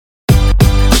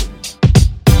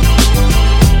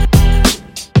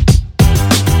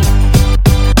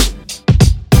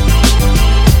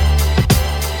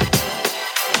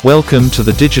Welcome to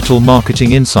the Digital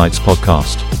Marketing Insights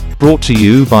podcast, brought to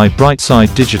you by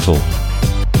Brightside Digital.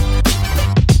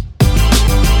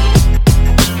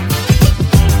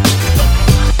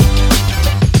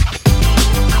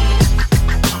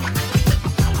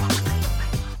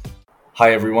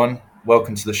 Hi everyone,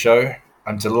 welcome to the show.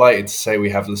 I'm delighted to say we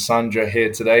have Lisandra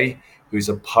here today, who's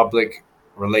a public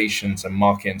relations and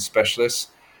marketing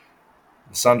specialist.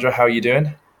 Lisandra, how are you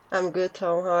doing? I'm good,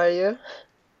 Tom. How are you?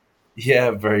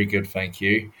 Yeah, very good, thank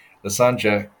you.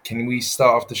 Lisandra, can we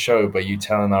start off the show by you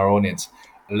telling our audience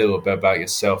a little bit about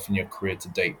yourself and your career to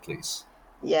date, please?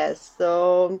 Yes,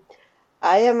 so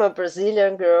I am a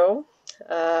Brazilian girl.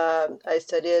 I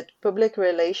studied public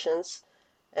relations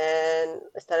and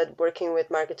I started working with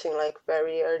marketing like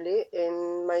very early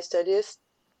in my studies.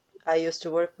 I used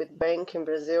to work with bank in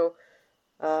Brazil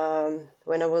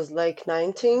when I was like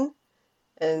 19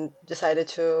 and decided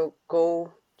to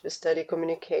go to study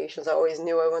communications. I always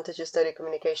knew I wanted to study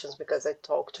communications because I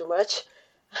talk too much.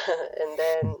 And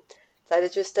then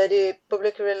decided to study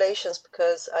public relations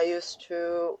because I used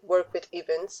to work with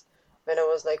events when I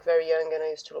was like very young and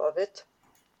I used to love it.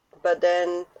 But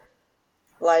then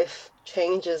life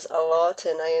changes a lot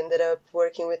and I ended up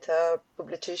working with a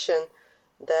publicist.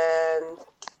 Then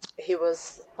he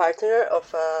was partner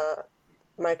of a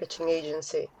marketing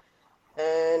agency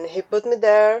and he put me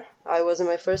there. I was in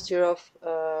my first year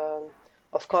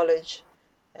of college,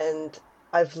 and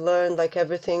I've learned like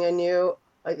everything I knew,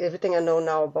 like everything I know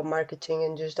now about marketing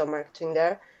and digital marketing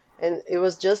there. And it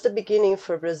was just the beginning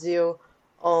for Brazil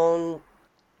on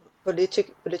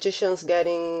politicians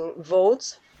getting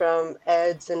votes from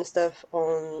ads and stuff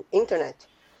on internet.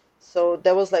 So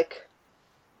that was like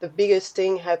the biggest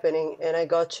thing happening, and I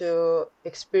got to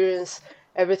experience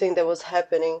everything that was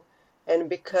happening. And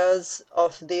because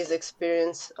of this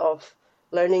experience of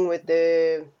learning with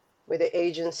the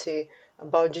agency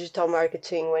about digital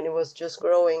marketing when it was just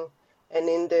growing, and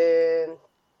in the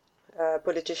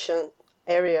politician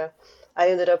area, I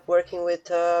ended up working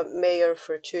with mayor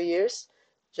for 2 years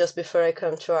just before I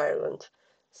come to Ireland.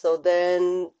 So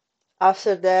then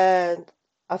after that,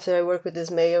 after I worked with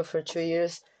this mayor for 2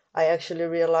 years, I actually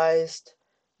realized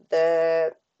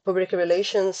that public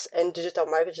relations and digital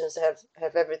marketing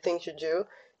have everything to do.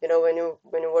 You know, when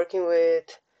you're working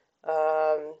with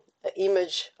the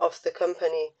image of the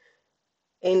company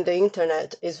in the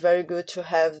internet, it's very good to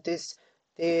have this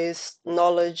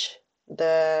knowledge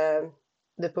that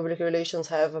the public relations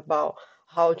have about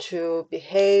how to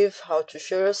behave, how to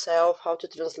show yourself, how to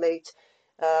translate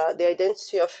the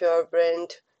identity of your brand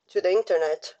to the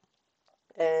internet.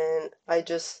 And I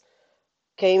just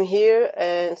came here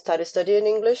and started studying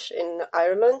English in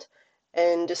Ireland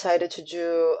and decided to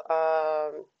do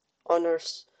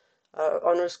honors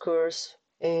honors course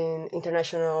in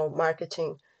international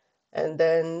marketing. And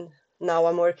then now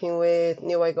I'm working with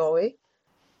New Galway.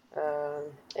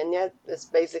 And yeah, it's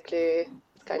basically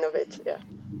kind of it. Yeah.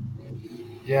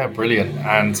 Yeah, brilliant.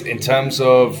 And in terms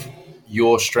of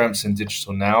your strengths in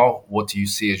digital now, what do you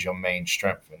see as your main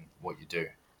strength in what you do?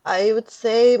 I would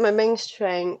say my main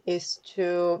strength is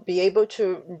to be able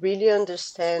to really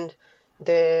understand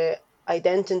the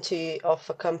identity of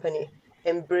a company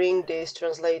and bring this,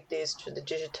 translate this to the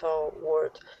digital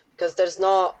world. Because there's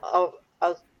not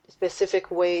a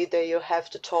specific way that you have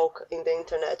to talk in the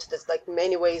internet. There's like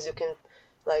many ways you can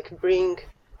like bring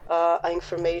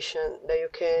information that you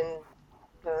can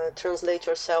translate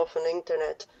yourself on the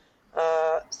internet.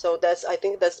 So I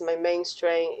think that's my main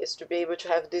strength is to be able to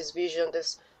have this vision,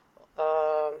 this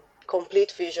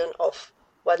complete vision of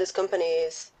what this company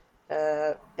is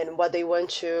and what they want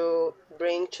to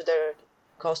bring to their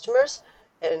customers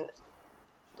and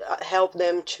help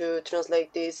them to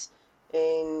translate this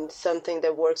in something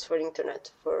that works for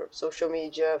internet, for social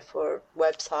media, for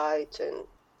website and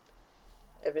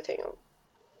everything else.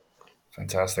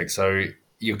 Fantastic. So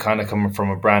you're kind of coming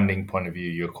from a branding point of view.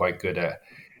 You're quite good at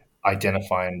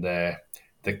identifying the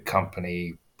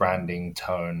company branding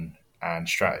tone and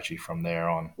strategy from there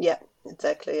on. Yeah,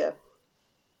 exactly. Yeah.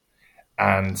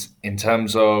 And in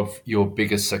terms of your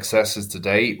biggest successes to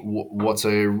date, what's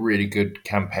a really good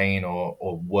campaign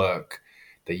or work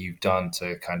that you've done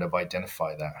to kind of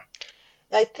identify that?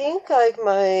 I think like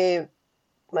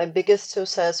my biggest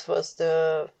success was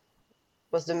the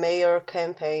mayor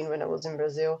campaign when I was in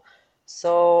Brazil.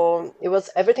 So it was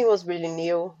everything was really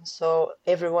new. So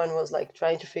everyone was like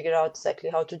trying to figure out exactly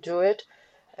how to do it.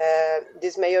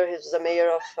 This mayor is a mayor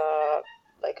of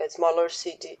like a smaller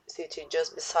city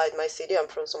just beside my city. I'm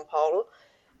from São Paulo,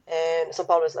 and São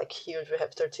Paulo is like huge. We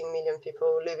have 13 million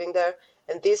people living there,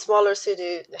 and this smaller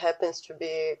city happens to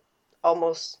be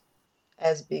almost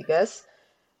as big as.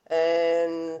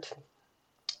 and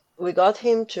we got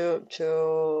him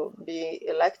to be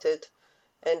elected.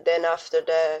 And then after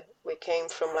that, we came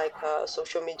from like a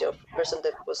social media person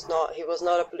that was not, he was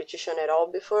not a politician at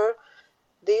all before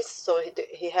this, so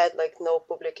he had like no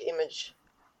public image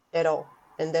at all.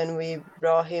 And then we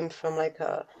brought him from like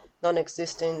a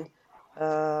non-existing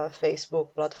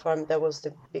Facebook platform that was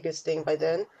the biggest thing by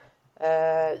then,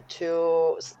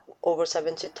 to over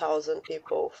 70,000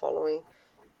 people following,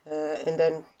 and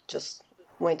then just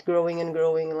went growing and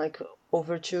growing. Like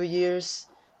over 2 years,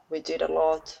 we did a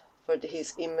lot for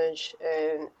his image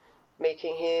and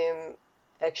making him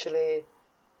actually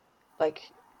like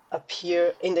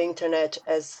appear in the internet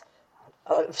as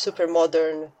a super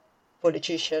modern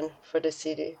politician for the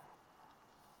city.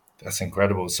 That's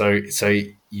incredible.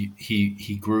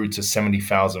 He grew to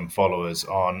 70,000 followers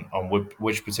on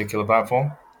which particular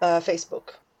platform? Facebook.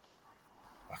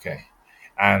 Okay,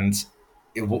 and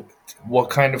it, what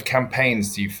kind of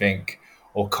campaigns do you think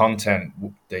or content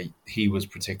that he was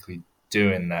particularly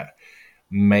doing that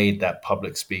made that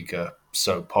public speaker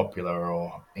so popular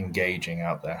or engaging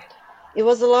out there? It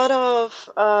was a lot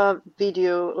of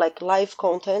video, like live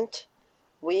content.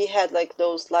 We had like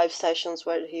those live sessions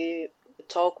where he would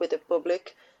talk with the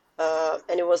public,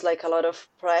 and it was like a lot of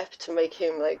prep to make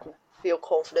him like feel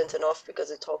confident enough, because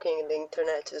the talking in the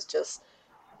internet is just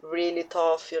really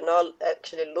tough. You're not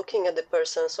actually looking at the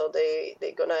person, so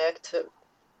they're gonna act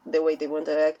the way they want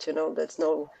to act. There's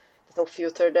no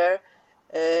filter there.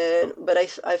 And but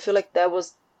I feel like that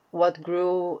was what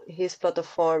grew his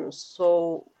platform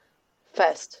so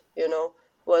fast,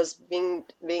 was being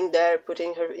there,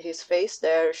 putting his face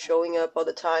there, showing up all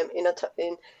the time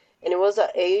and it was an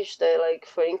age that, like,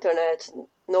 for internet,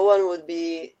 no one would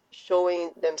be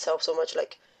showing themselves so much.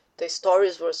 Like, the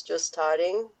stories was just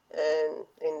starting and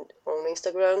in on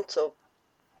Instagram, so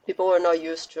people were not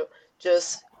used to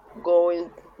just go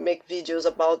and make videos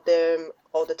about them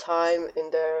all the time in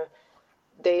their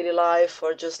daily life,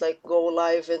 or just like go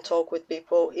live and talk with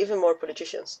people, even more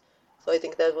politicians. So I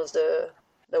think that was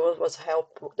what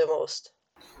helped the most.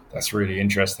 That's really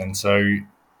interesting.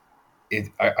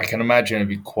 I can imagine it'd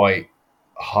be quite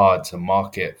hard to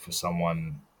market for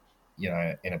someone,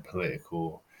 in a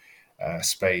political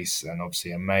space, and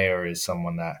obviously a mayor is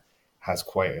someone that has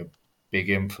quite a big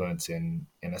influence in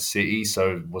a city.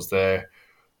 So, was there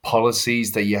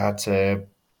policies that you had to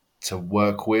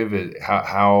work with?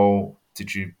 How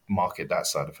did you market that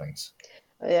side of things?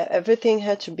 Yeah, everything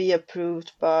had to be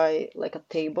approved by like a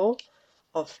table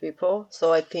of people.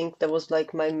 So I think that was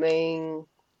like my main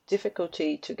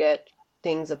difficulty to get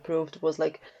things approved, was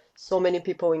like so many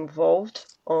people involved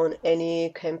on any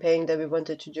campaign that we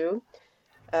wanted to do.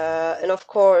 And of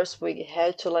course, we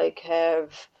had to like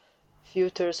have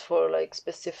filters for like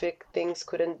specific things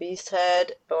couldn't be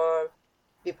said, or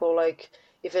people like,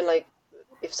 even like,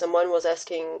 if someone was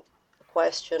asking a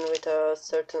question with a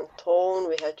certain tone,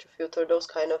 we had to filter those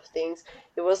kind of things.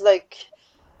 It was like,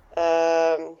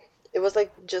 um, it was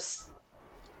like just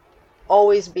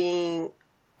always being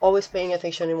always paying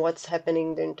attention in what's happening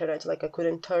in the internet. Like, I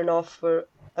couldn't turn off for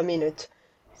a minute.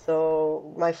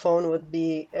 So my phone would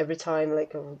be every time,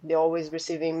 like, I would be always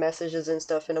receiving messages and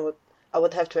stuff, and I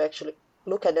would have to actually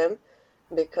look at them,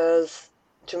 because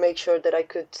to make sure that I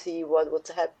could see what's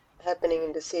happening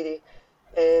in the city,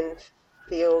 and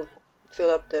fill fill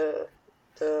up the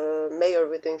mayor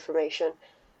with the information.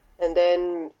 And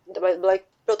then, like,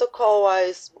 protocol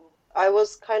wise, I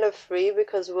was kind of free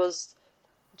because it was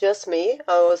just me.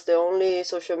 I was the only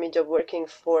social media working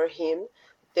for him.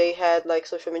 They had like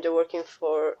social media working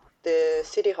for the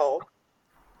city hall,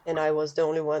 and I was the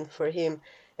only one for him.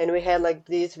 And we had like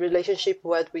this relationship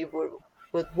where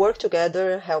would work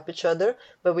together, help each other,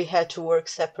 but we had to work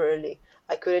separately.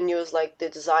 I couldn't use like the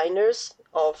designers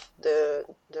of the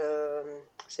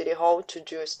city hall to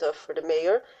do stuff for the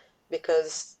mayor,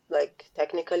 because like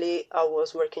technically I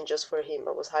was working just for him.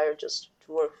 I was hired just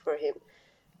to work for him,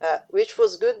 which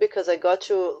was good because I got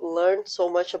to learn so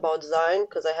much about design,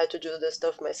 because I had to do this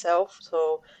stuff myself.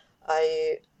 So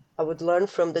I I would learn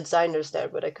from the designers there,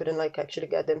 but I couldn't like actually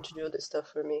get them to do this stuff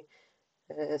for me.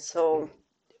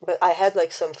 But I had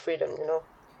like some freedom.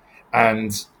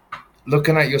 And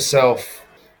looking at yourself,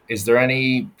 is there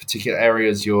any particular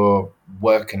areas you're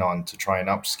working on to try and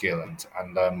upskill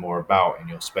and learn more about in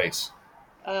your space?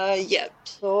 Yeah.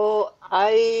 So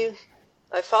I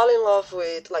fell in love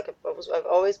with, like, I've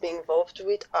always been involved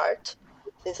with art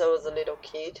since I was a little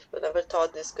kid, but never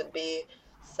thought this could be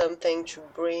something to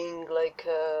bring like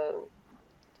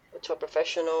to a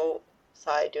professional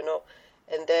side.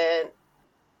 And then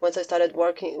once I started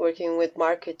working with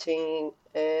marketing,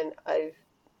 and I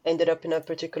ended up in a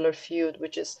particular field,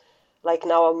 which is like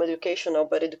now I'm educational,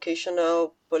 but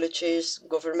educational, politics,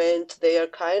 government, they are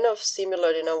kind of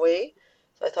similar in a way.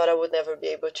 So I thought I would never be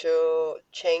able to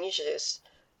change this.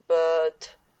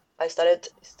 But I started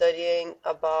studying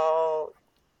about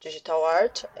digital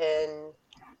art and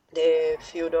the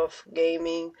field of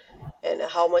gaming and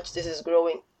how much this is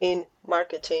growing in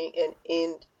marketing and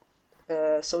in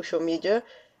social media.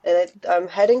 And I'm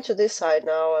heading to this side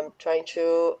now. I'm trying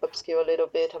to upskill a little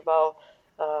bit about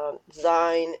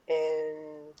design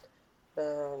and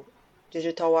um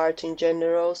digital art in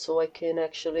general, so I can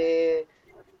actually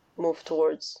move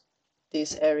towards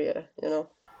this area, you know.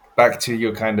 Back to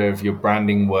your kind of your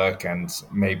branding work and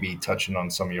maybe touching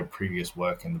on some of your previous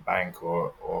work in the bank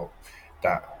or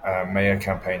that mayor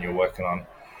campaign you're working on.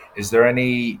 Is there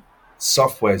any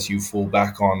softwares you fall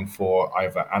back on for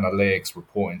either analytics,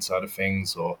 reporting side of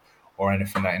things, or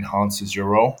anything that enhances your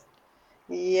role?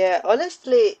 Yeah,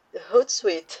 honestly,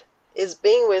 Hootsuite is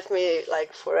being with me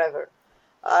like forever.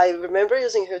 I remember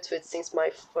using Hootsuite since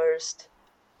my first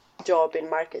job in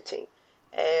marketing.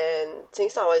 And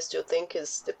since now I still think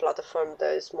is the platform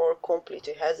that is more complete.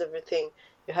 It has everything.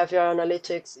 You have your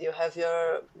analytics, you have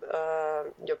your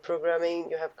programming,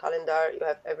 you have calendar, you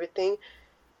have everything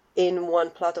in one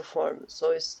platform.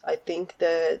 So it's I think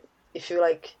that if you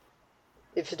like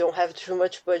if you don't have too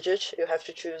much budget, you have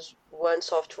to choose one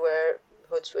software.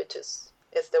 Hootsuite is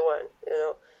the one, you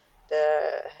know,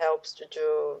 that helps to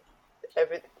do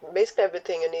every basically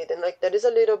everything you need. And like there is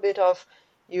a little bit of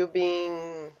you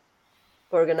being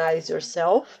organized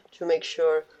yourself to make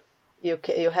sure you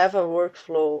have a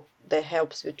workflow that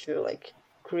helps you to like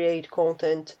create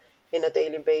content in a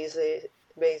daily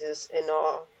basis and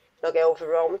not get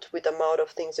overwhelmed with the amount of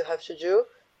things you have to do.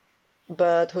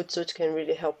 But Hootsuite can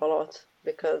really help a lot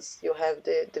because you have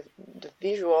the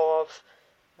visual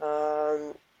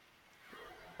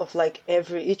of like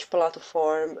every each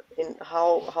platform and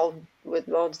how with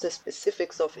all the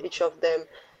specifics of each of them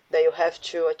that you have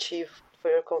to achieve for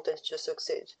your content to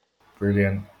succeed.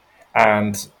 Brilliant.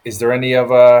 And is there any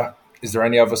other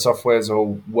softwares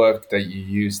or work that you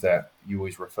use that you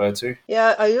always refer to?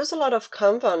 Yeah, I use a lot of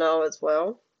Canva now as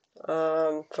well,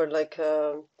 for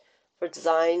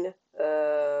design.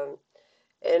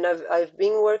 And I've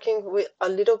been working with a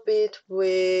little bit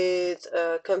with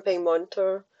Campaign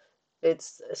Monitor.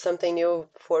 It's something new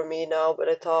for me now, but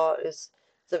I thought it's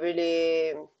a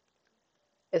really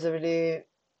it's a really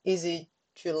easy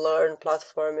to learn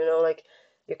platform. You know, like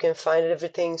you can find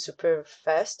everything super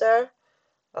fast there.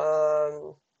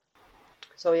 Um,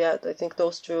 so yeah, I think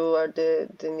those two are the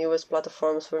newest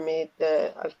platforms for me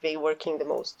that I've been working the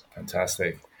most.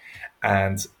 Fantastic.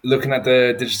 And looking at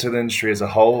the digital industry as a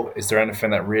whole, is there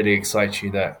anything that really excites you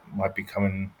that might be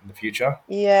coming in the future?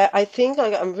 Yeah, I think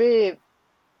like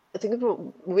I think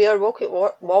we are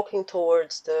walking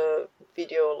towards the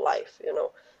video life, you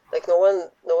know. Like no one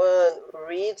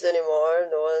reads anymore,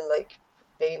 no one like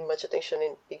paying much attention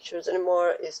in pictures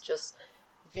anymore. It's just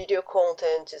video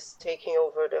content is taking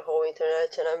over the whole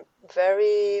internet, and I'm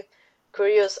very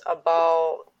curious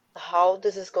about how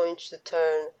this is going to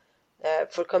turn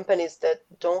for companies that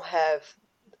don't have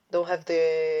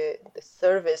the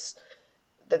service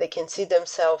that they can see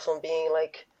themselves on being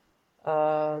like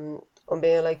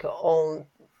on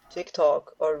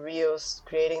TikTok or Reels,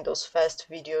 creating those fast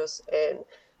videos and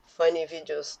funny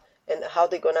videos, and how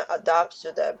they're gonna adapt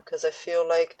to that. Because I feel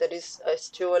like there is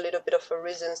still a little bit of a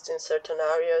resistance in certain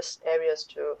areas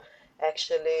to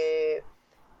actually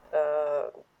uh,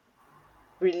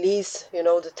 release, you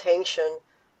know, the tension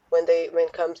when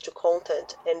it comes to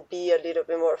content and be a little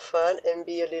bit more fun and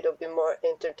be a little bit more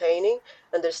entertaining.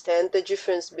 Understand the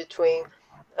difference between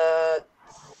uh,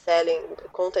 selling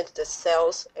content that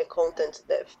sells and content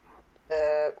that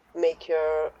make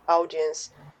your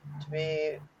audience to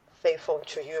be faithful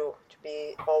to you, to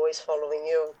be always following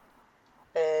you.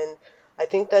 And I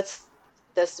think that's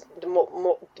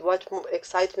what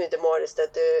excites me the more is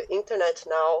that the internet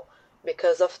now,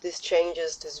 because of these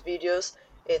changes, these videos,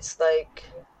 it's like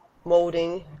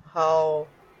molding how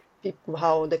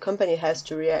the company has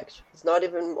to react. It's not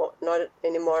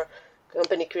anymore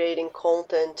company creating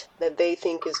content that they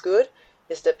think is good.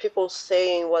 It's the people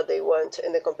saying what they want,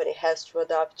 and the company has to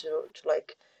adapt to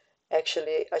like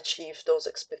actually achieve those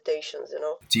expectations. You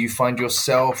know. Do you find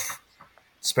yourself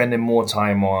spending more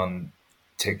time on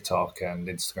TikTok and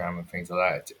Instagram and things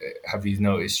like that? Have you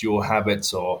noticed your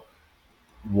habits or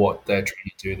what they're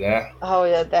trying to do there? Oh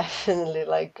yeah, definitely.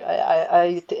 Like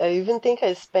I even think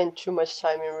I spend too much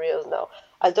time in Reels now.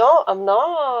 I'm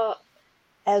not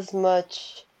as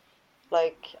much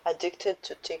like addicted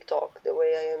to TikTok the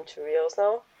way I am to Reels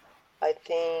now. I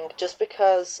think just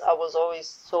because I was always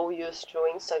so used to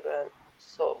Instagram,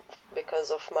 so because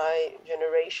of my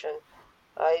generation,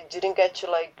 I didn't get to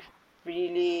like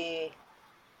really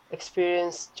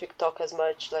experience TikTok as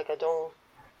much. Like I don't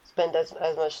spend as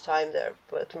much time there,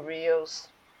 but Reels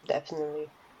definitely.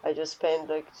 I just spend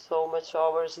like so much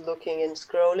hours looking and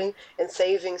scrolling and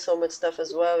saving so much stuff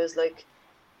as well. It's like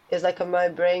my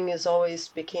brain is always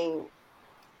picking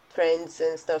trends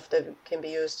and stuff that can be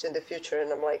used in the future,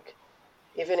 and I'm like,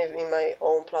 even if in my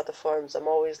own platforms, I'm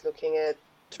always looking at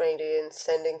trendy and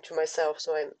sending to myself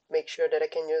so I make sure that I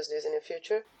can use this in the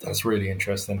future. That's really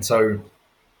interesting. So,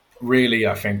 really,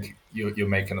 I think you're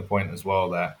making the point as well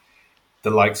that the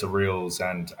likes of Reels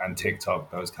and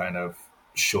TikTok, those kind of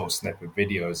short snippet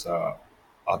videos are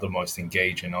the most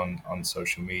engaging on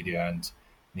social media and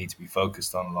need to be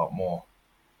focused on a lot more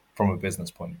from a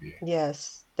business point of view.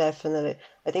 Yes, definitely.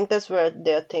 I think that's where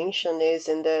the attention is,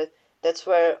 and that's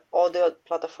where all the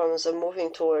platforms are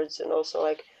moving towards. And also,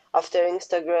 like after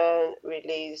Instagram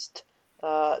released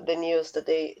the news that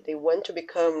they want to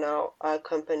become now a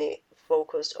company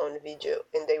focused on video,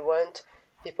 and they want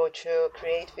people to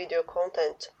create video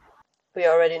content. We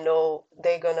already know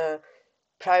they're gonna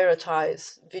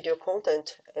prioritize video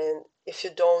content, and if you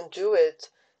don't do it,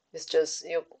 it's just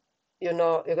you're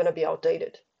gonna be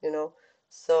outdated.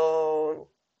 So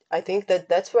I think that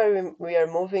that's where we are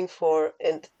moving for,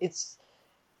 and it's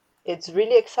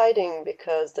really exciting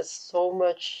because there's so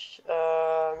much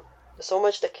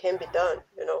that can be done.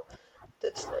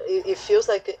 It feels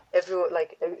like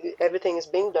everything is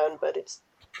being done, but it's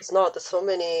not. There's so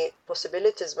many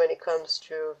possibilities when it comes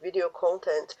to video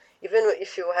content. Even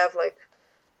if you have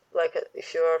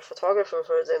if you're a photographer,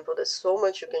 for example, there's so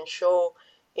much you can show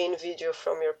in video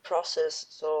from your process.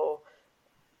 So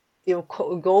you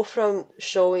go from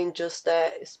showing just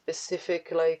that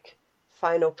specific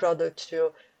final product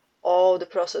to all the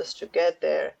process to get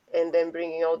there, and then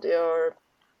bringing all your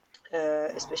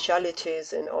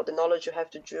specialities and all the knowledge you have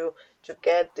to do to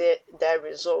get that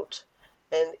result.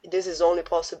 And this is only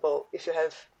possible if you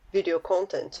have video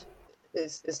content.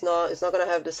 It's not going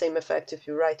to have the same effect if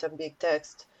you write a big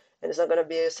text, and it's not going to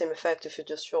be the same effect if you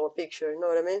just show a picture. You know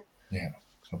what I mean? Yeah,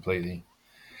 completely.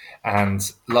 And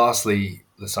lastly,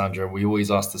 Lysandra, we always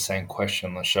ask the same question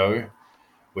on the show,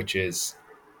 which is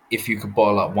if you could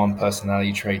bottle up one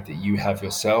personality trait that you have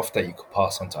yourself that you could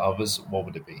pass on to others, what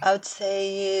would it be? I would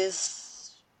say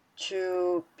is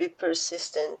to be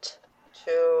persistent.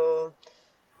 To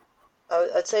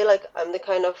I'd say like I'm the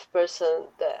kind of person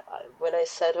that when I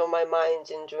settle my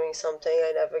mind in doing something,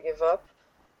 I never give up.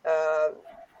 Um,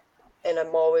 and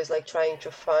I'm always like trying to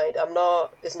find. I'm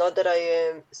not. It's not that I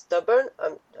am stubborn.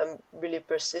 I'm really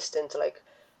persistent. Like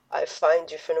I find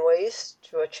different ways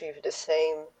to achieve the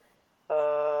same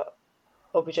uh,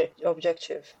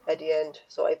 objective at the end.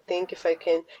 So I think if I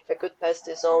could pass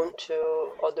this on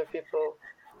to other people,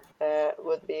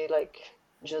 would be like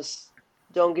just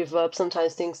don't give up.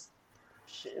 Sometimes things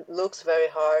looks very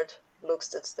hard. Looks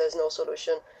that there's no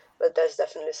solution, but there's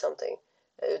definitely something.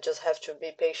 You just have to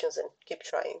be patient and keep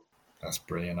trying. That's a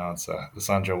brilliant answer.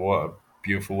 Lysandra, what a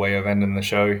beautiful way of ending the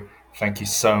show. Thank you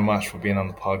so much for being on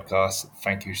the podcast.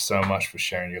 Thank you so much for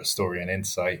sharing your story and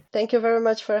insight. Thank you very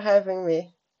much for having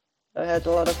me. I had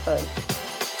a lot of fun.